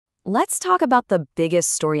Let's talk about the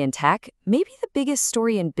biggest story in tech, maybe the biggest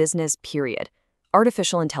story in business, period.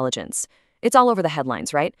 Artificial intelligence. It's all over the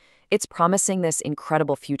headlines, right? It's promising this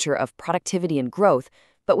incredible future of productivity and growth,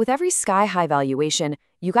 but with every sky-high valuation,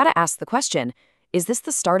 you gotta ask the question, is this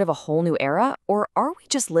the start of a whole new era, or are we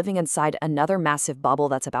just living inside another massive bubble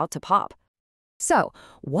that's about to pop? So,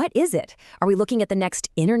 what is it? Are we looking at the next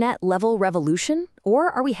internet-level revolution?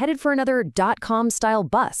 Or are we headed for another dot-com-style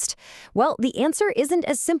bust? Well, the answer isn't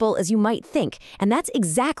as simple as you might think, and that's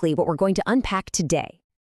exactly what we're going to unpack today.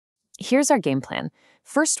 Here's our game plan.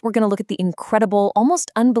 First, we're gonna look at the incredible, almost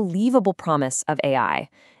unbelievable promise of AI.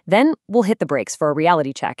 Then, we'll hit the brakes for a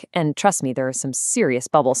reality check, and trust me, there are some serious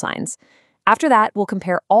bubble signs. After that, we'll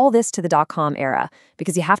compare all this to the dot-com era,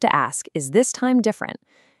 because you have to ask, is this time different?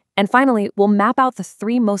 And finally, we'll map out the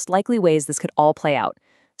 3 most likely ways this could all play out.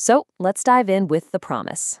 So let's dive in with the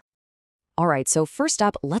promise. All right, so first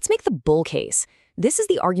up, let's make the bull case. This is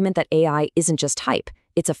the argument that AI isn't just hype.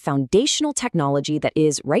 It's a foundational technology that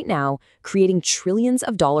is, right now, creating trillions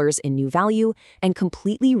of dollars in new value and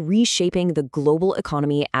completely reshaping the global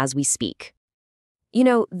economy as we speak. You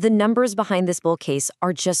know, the numbers behind this bull case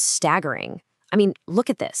are just staggering. I mean, look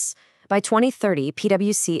at this. By 2030,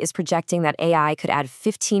 PwC is projecting that AI could add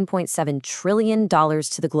 $15.7 trillion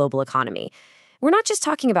to the global economy. We're not just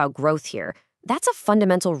talking about growth here. That's a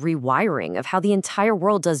fundamental rewiring of how the entire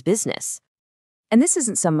world does business. And this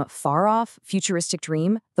isn't some far-off, futuristic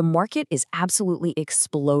dream. The market is absolutely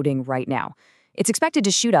exploding right now. It's expected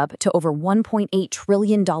to shoot up to over $1.8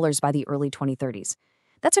 trillion by the early 2030s.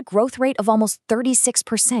 That's a growth rate of almost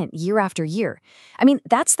 36% year after year. I mean,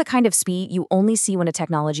 that's the kind of speed you only see when a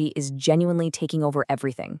technology is genuinely taking over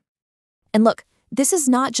everything. And look, this is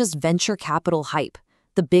not just venture capital hype.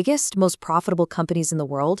 The biggest, most profitable companies in the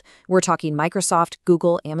world, we're talking Microsoft,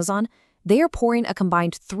 Google, Amazon, they are pouring a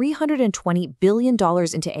combined $320 billion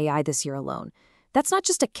into AI this year alone. That's not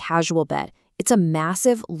just a casual bet. It's a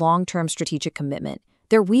massive, long-term strategic commitment.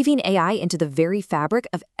 They're weaving AI into the very fabric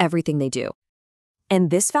of everything they do. And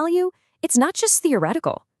this value, it's not just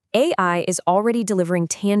theoretical. AI is already delivering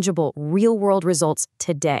tangible, real-world results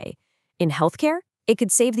today. In healthcare, it could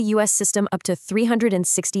save the U.S. system up to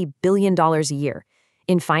 $360 billion a year.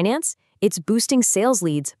 In finance, it's boosting sales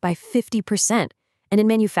leads by 50%. And in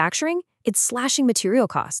manufacturing, it's slashing material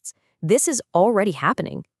costs. This is already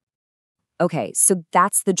happening. Okay, so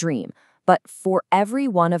that's the dream. But for every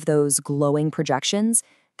one of those glowing projections,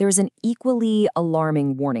 there's an equally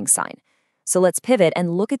alarming warning sign. So let's pivot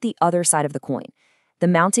and look at the other side of the coin, the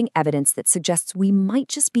mounting evidence that suggests we might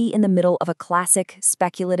just be in the middle of a classic,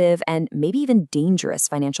 speculative, and maybe even dangerous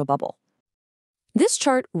financial bubble. This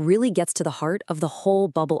chart really gets to the heart of the whole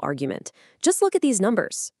bubble argument. Just look at these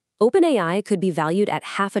numbers. OpenAI could be valued at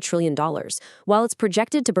 $500 billion, while it's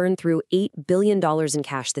projected to burn through $8 billion in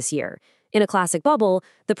cash this year. In a classic bubble,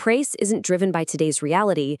 the price isn't driven by today's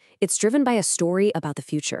reality, it's driven by a story about the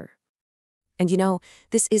future. And you know,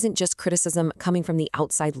 this isn't just criticism coming from the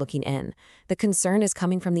outside looking in. The concern is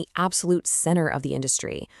coming from the absolute center of the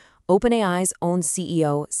industry. OpenAI's own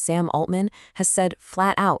CEO, Sam Altman, has said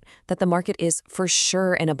flat out that the market is for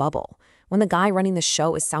sure in a bubble. When the guy running the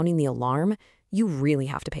show is sounding the alarm, you really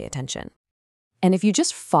have to pay attention. And if you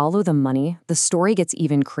just follow the money, the story gets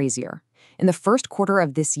even crazier. In the first quarter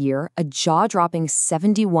of this year, a jaw-dropping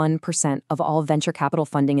 71% of all venture capital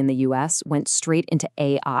funding in the US went straight into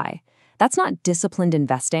AI. That's not disciplined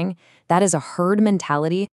investing. That is a herd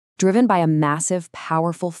mentality driven by a massive,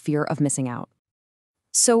 powerful fear of missing out.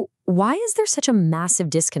 So why is there such a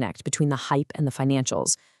massive disconnect between the hype and the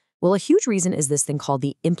financials? Well, a huge reason is this thing called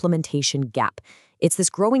the implementation gap. It's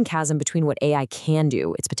this growing chasm between what AI can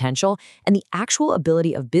do, its potential, and the actual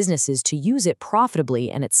ability of businesses to use it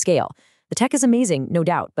profitably and at scale. The tech is amazing, no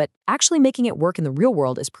doubt, but actually making it work in the real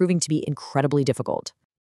world is proving to be incredibly difficult.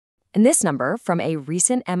 And this number, from a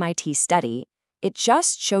recent MIT study, it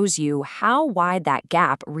just shows you how wide that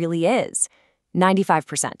gap really is.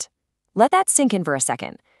 95%. Let that sink in for a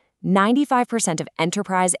second. 95% of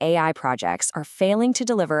enterprise AI projects are failing to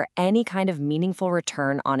deliver any kind of meaningful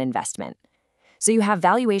return on investment. So you have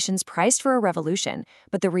valuations priced for a revolution,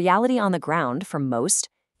 but the reality on the ground, for most,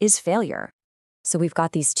 is failure. So we've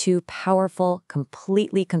got these 2 powerful,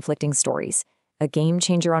 completely conflicting stories. A game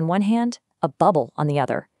changer on one hand, a bubble on the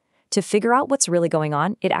other. To figure out what's really going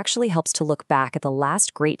on, it actually helps to look back at the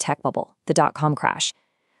last great tech bubble, the dot-com crash.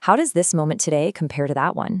 How does this moment today compare to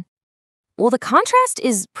that one? Well, the contrast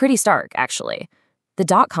is pretty stark, actually. The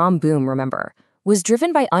dot-com boom, remember, was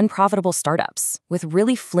driven by unprofitable startups with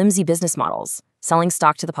really flimsy business models, selling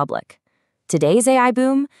stock to the public. Today's AI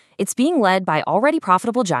boom, it's being led by already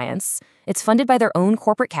profitable giants, it's funded by their own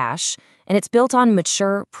corporate cash, and it's built on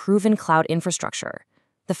mature, proven cloud infrastructure.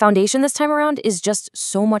 The foundation this time around is just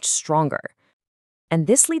so much stronger. And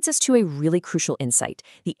this leads us to a really crucial insight.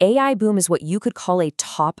 The AI boom is what you could call a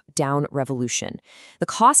top-down revolution. The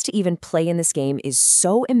cost to even play in this game is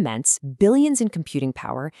so immense, billions in computing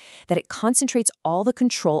power, that it concentrates all the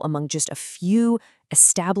control among just a few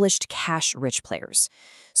established cash-rich players.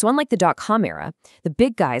 So unlike the dot-com era, the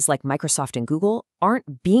big guys like Microsoft and Google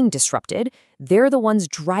aren't being disrupted. They're the ones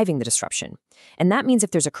driving the disruption. And that means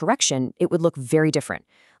if there's a correction, it would look very different.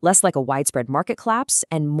 Less like a widespread market collapse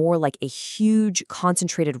and more like a huge,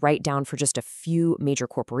 concentrated write-down for just a few major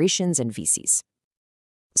corporations and VCs.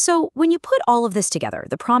 So when you put all of this together,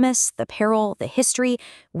 the promise, the peril, the history,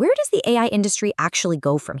 where does the AI industry actually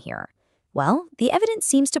go from here? Well, the evidence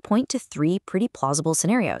seems to point to three pretty plausible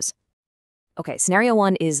scenarios. Okay, scenario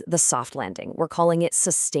one is the soft landing. We're calling it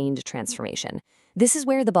sustained transformation. This is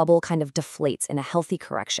where the bubble kind of deflates in a healthy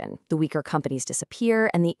correction. The weaker companies disappear,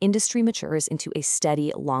 and the industry matures into a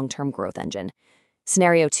steady, long-term growth engine.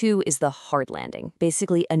 Scenario two is the hard landing,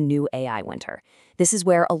 basically a new AI winter. This is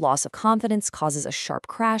where a loss of confidence causes a sharp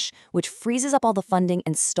crash, which freezes up all the funding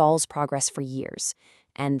and stalls progress for years.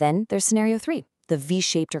 And then there's scenario three, the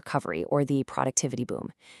V-shaped recovery, or the productivity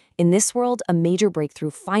boom. In this world, a major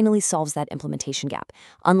breakthrough finally solves that implementation gap,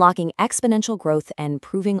 unlocking exponential growth and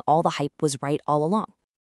proving all the hype was right all along.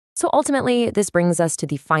 So ultimately, this brings us to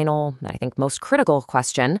the final, I think most critical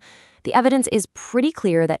question. The evidence is pretty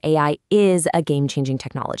clear that AI is a game-changing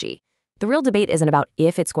technology. The real debate isn't about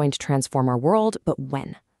if it's going to transform our world, but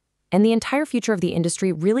when. And the entire future of the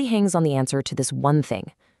industry really hangs on the answer to this one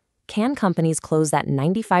thing. Can companies close that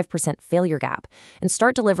 95% failure gap and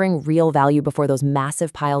start delivering real value before those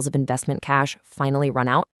massive piles of investment cash finally run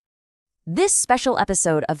out? This special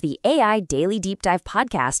episode of the AI Daily Deep Dive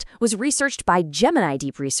podcast was researched by Gemini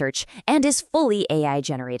Deep Research and is fully AI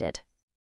generated.